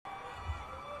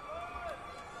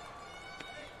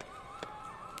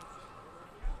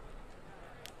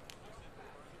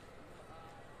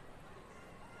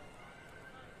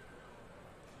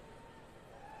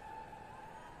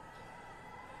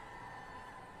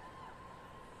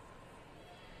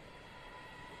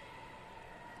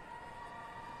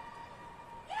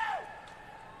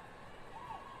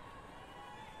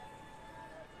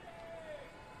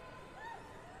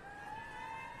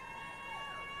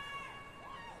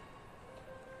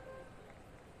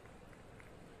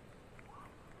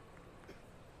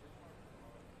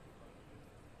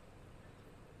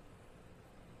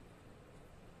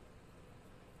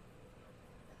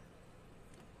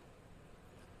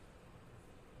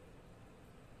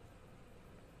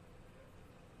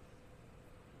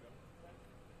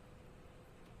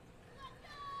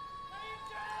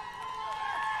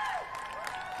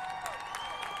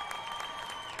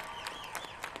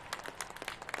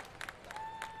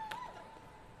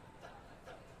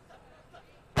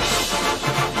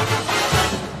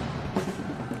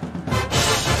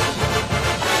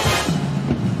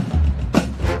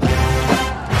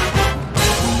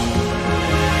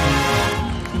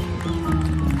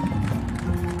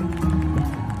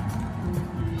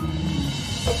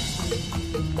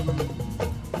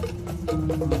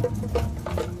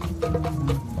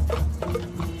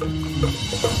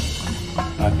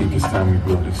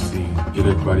Let's see. Get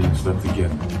everybody stuff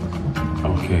together.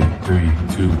 Okay, 3,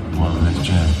 2, 1, let's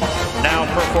jam. Now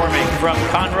performing from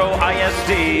Conroe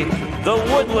ISD, the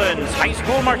Woodlands High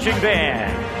School Marching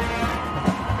Band.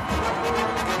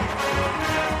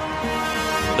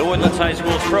 The Woodlands High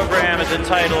School's program is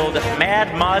entitled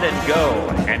Mad, Mod, and Go,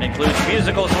 and includes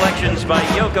musical selections by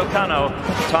Yoko Kanno,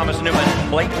 Thomas Newman,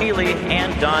 Blake Neely,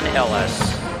 and Don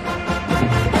Ellis.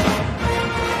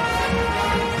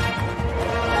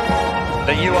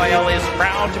 The UIL is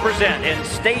proud to present in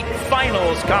state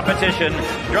finals competition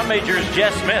drum majors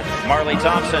Jess Smith, Marley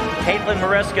Thompson, Caitlin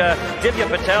Maresca, Divya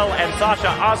Patel, and Sasha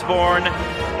Osborne,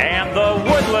 and the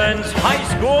Woodlands High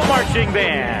School Marching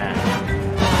Band.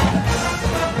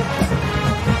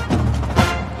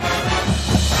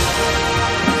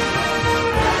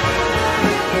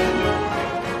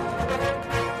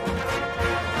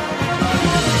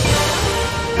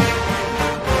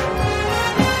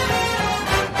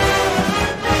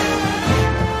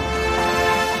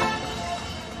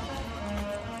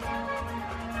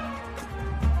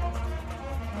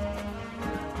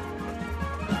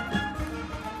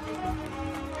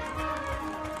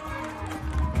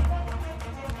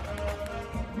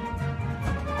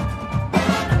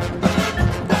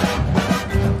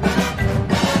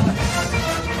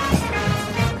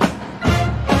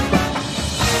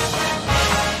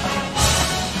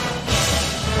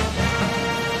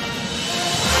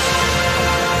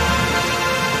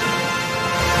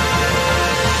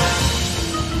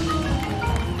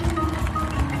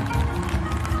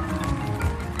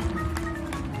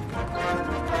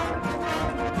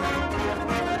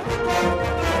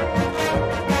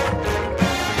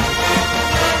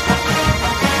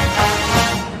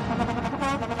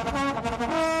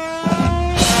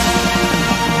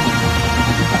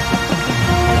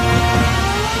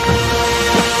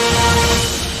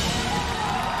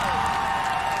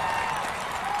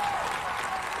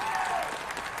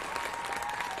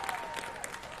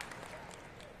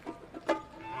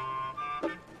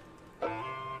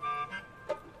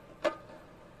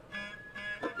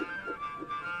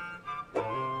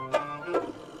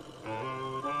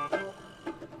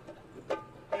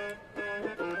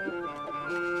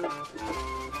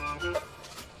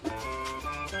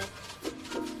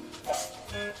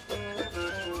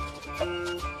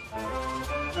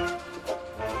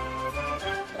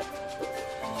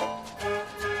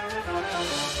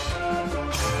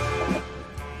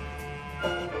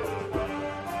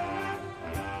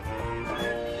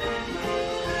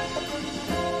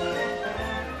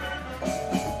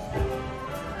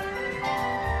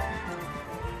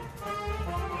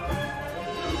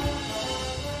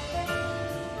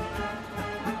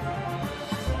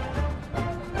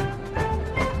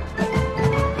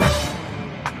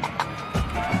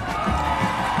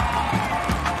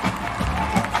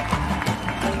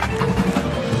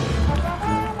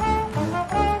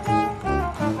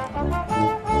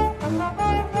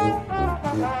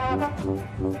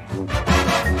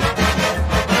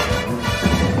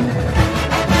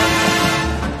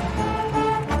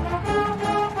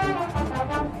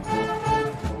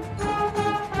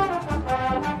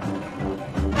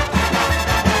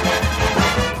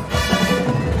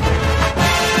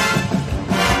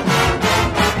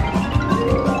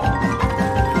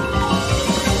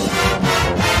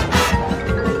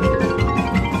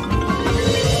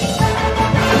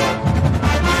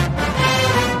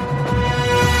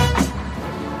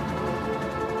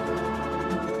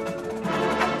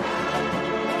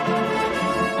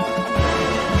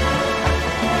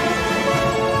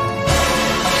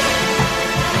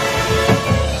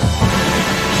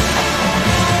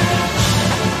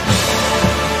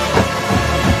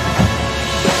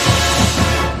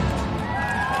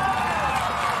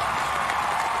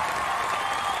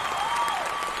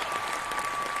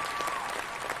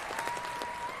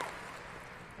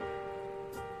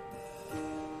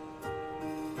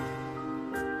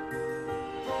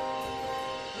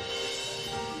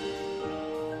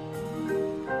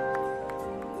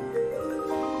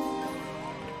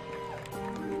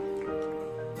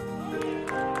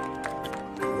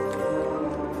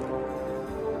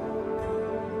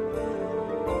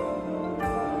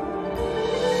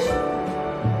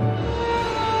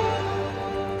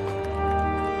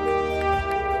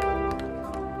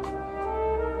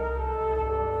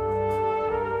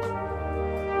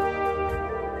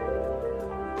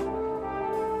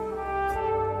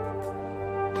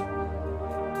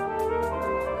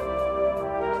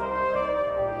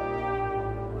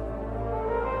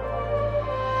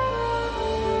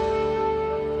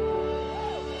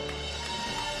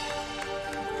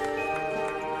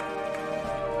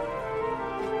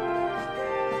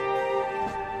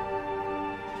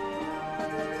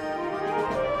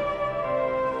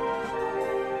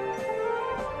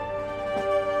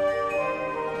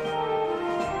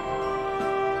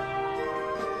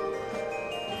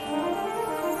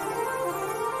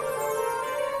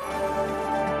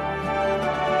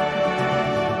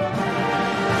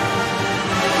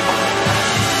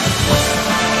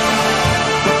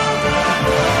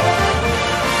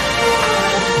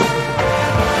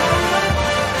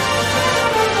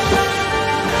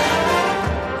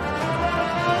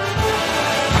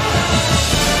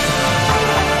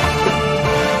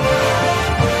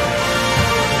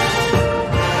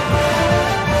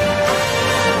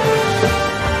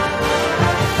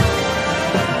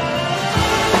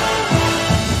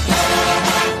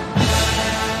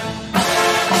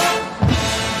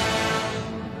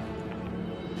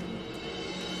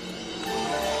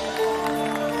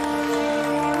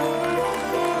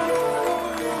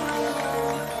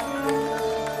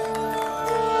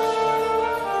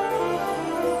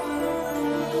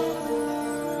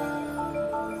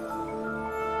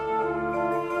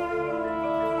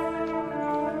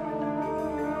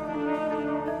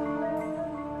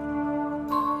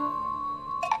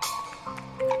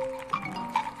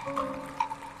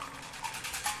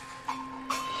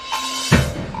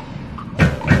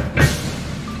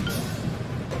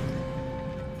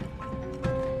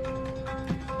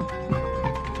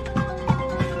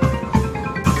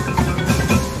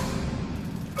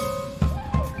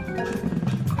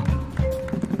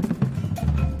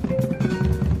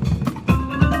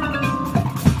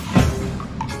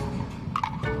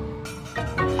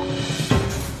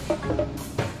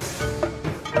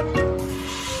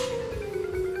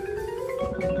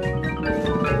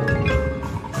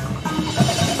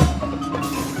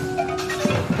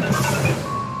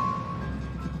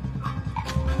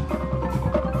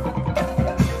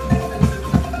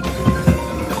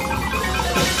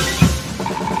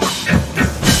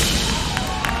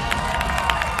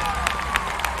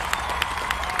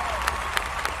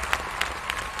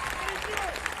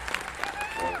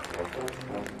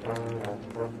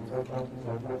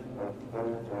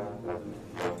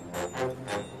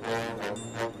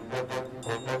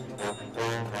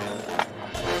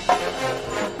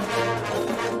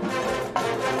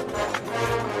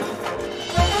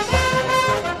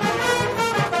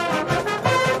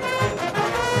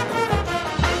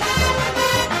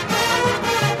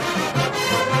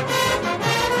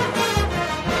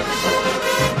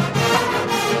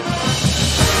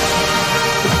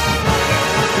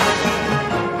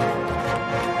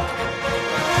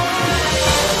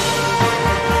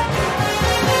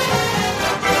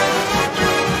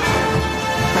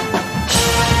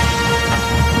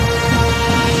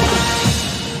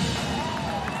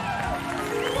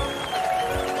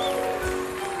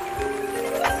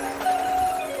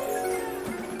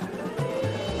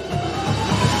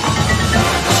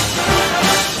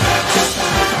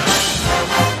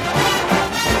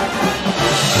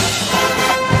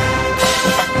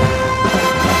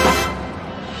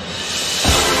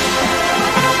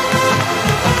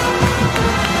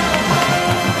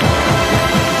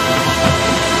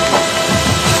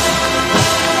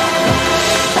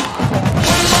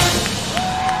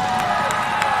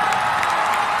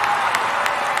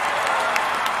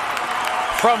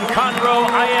 From Conroe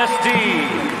ISD,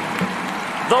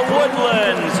 the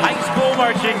Woodlands High School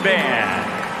Marching Band.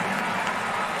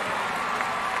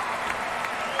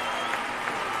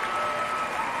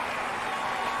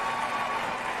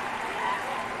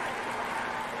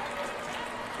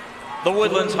 The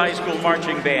Woodlands High School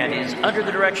Marching Band is under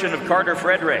the direction of Carter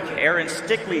Frederick, Aaron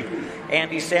Stickley,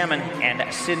 Andy Salmon,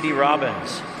 and Cindy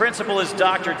Robbins. Principal is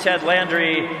Dr. Ted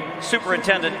Landry.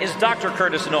 Superintendent is Dr.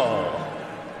 Curtis Knoll.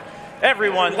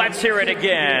 Everyone, let's hear it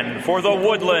again for the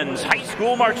Woodlands High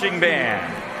School Marching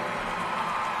Band.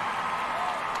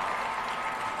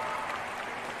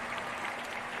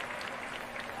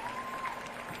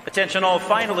 Attention all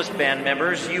finalist band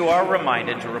members, you are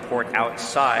reminded to report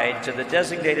outside to the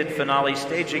designated finale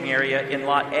staging area in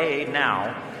Lot A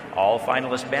now. All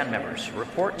finalist band members,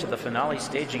 report to the finale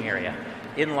staging area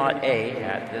in Lot A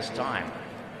at this time.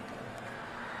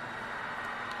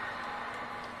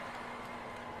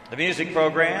 The music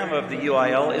program of the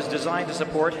UIL is designed to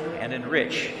support and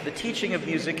enrich the teaching of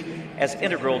music as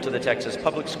integral to the Texas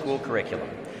public school curriculum.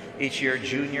 Each year,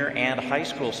 junior and high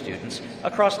school students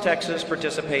across Texas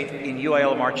participate in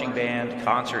UIL marching band,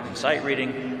 concert and sight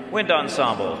reading, wind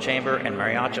ensemble, chamber and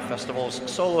mariachi festivals,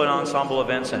 solo and ensemble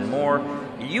events, and more.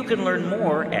 You can learn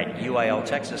more at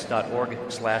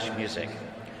uiltexas.org/music.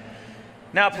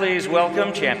 Now please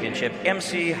welcome Championship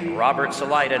MC Robert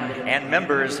Saliden and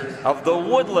members of the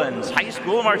Woodlands High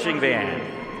School Marching Band.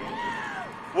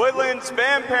 Woodlands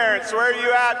band parents, where are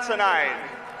you at tonight?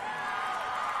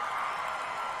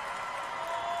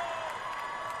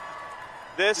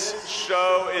 This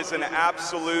show is an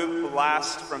absolute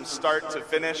blast from start to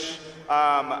finish.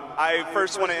 I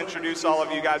first want to introduce all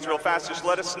of you guys real fast. Just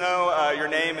let us know your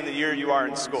name and the year you are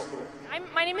in school.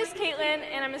 My name is Caitlin,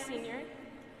 and I'm a senior.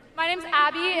 My name's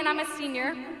Abby, and I'm a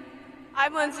senior.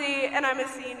 I'm Lindsay, and I'm a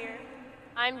senior.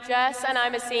 I'm Jess, and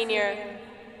I'm a senior.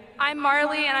 I'm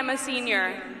Marley, and I'm a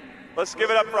senior. Let's give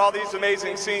it up for all these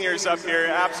amazing seniors up here.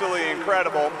 Absolutely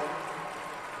incredible.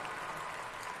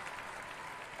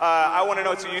 I want to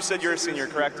know, so you said you're a senior,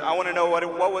 correct? I want to know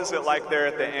what was it like there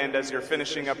at the end as you're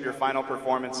finishing up your final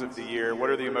performance of the year? What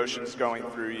are the emotions going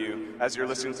through you as you're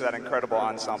listening to that incredible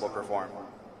ensemble perform?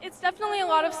 It's definitely a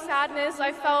lot of sadness.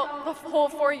 I felt the whole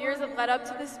 4 years have led up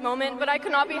to this moment, but I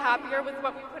could not be happier with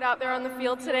what we put out there on the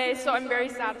field today, so I'm very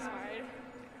satisfied.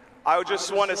 I would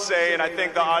just want to say, and I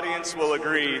think the audience will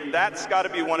agree, that's got to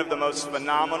be one of the most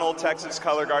phenomenal Texas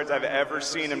color guards I've ever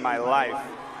seen in my life.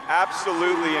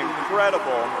 Absolutely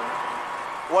incredible.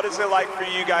 What is it like for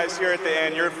you guys here at the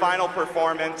end? Your final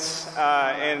performance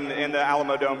in the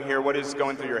Alamo Dome here, what is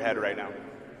going through your head right now?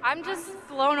 I'm just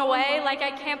blown away. Like, I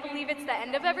can't believe it's the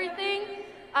end of everything.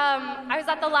 I was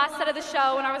at the last set of the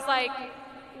show, and I was like,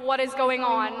 what is going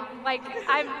on? Like,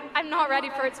 I'm not ready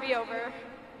for it to be over.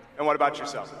 And what about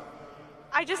yourself?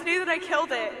 I just knew that I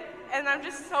killed it, and I'm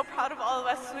just so proud of all of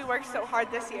us as we worked so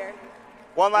hard this year.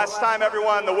 One last time,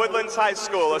 everyone, the Woodlands High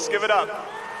School. Let's give it up.